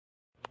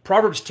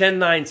Proverbs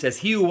 10:9 says,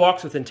 "He who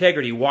walks with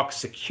integrity walks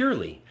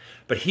securely,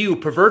 but he who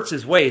perverts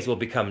his ways will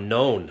become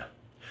known."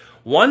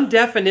 One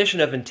definition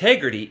of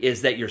integrity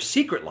is that your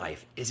secret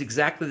life is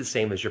exactly the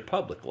same as your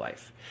public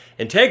life.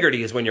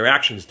 Integrity is when your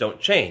actions don't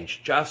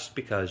change just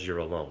because you're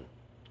alone.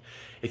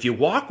 If you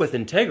walk with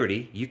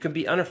integrity, you can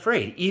be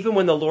unafraid, even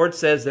when the Lord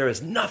says there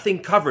is nothing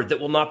covered that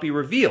will not be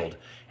revealed,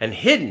 and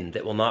hidden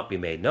that will not be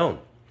made known.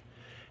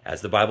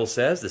 As the Bible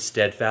says, the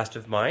steadfast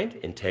of mind,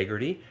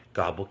 integrity,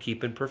 God will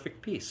keep in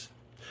perfect peace.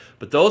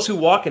 But those who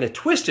walk in a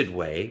twisted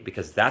way,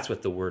 because that's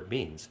what the word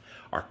means,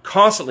 are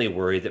constantly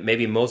worried that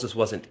maybe Moses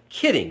wasn't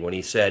kidding when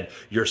he said,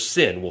 "Your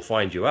sin will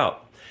find you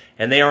out."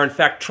 And they are in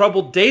fact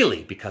troubled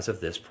daily because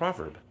of this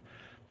proverb.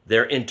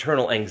 Their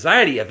internal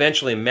anxiety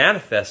eventually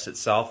manifests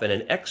itself in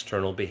an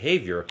external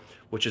behavior,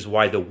 which is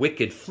why the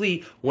wicked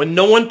flee when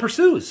no one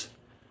pursues,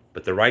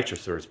 but the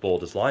righteous are as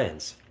bold as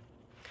lions.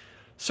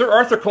 Sir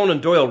Arthur Conan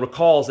Doyle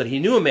recalls that he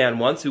knew a man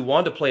once who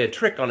wanted to play a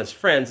trick on his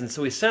friends, and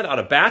so he sent out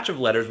a batch of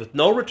letters with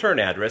no return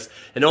address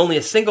and only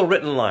a single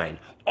written line: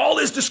 "All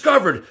is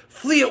discovered!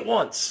 Flee at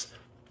once!"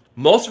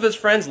 Most of his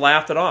friends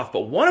laughed it off,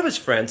 but one of his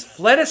friends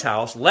fled his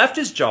house, left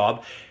his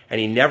job, and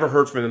he never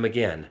heard from him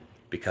again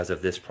because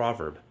of this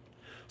proverb.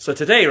 So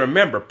today,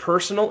 remember,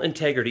 personal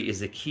integrity is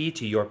the key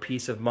to your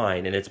peace of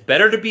mind, and it's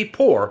better to be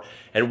poor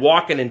and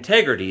walk in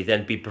integrity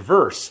than be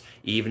perverse,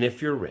 even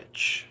if you're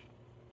rich.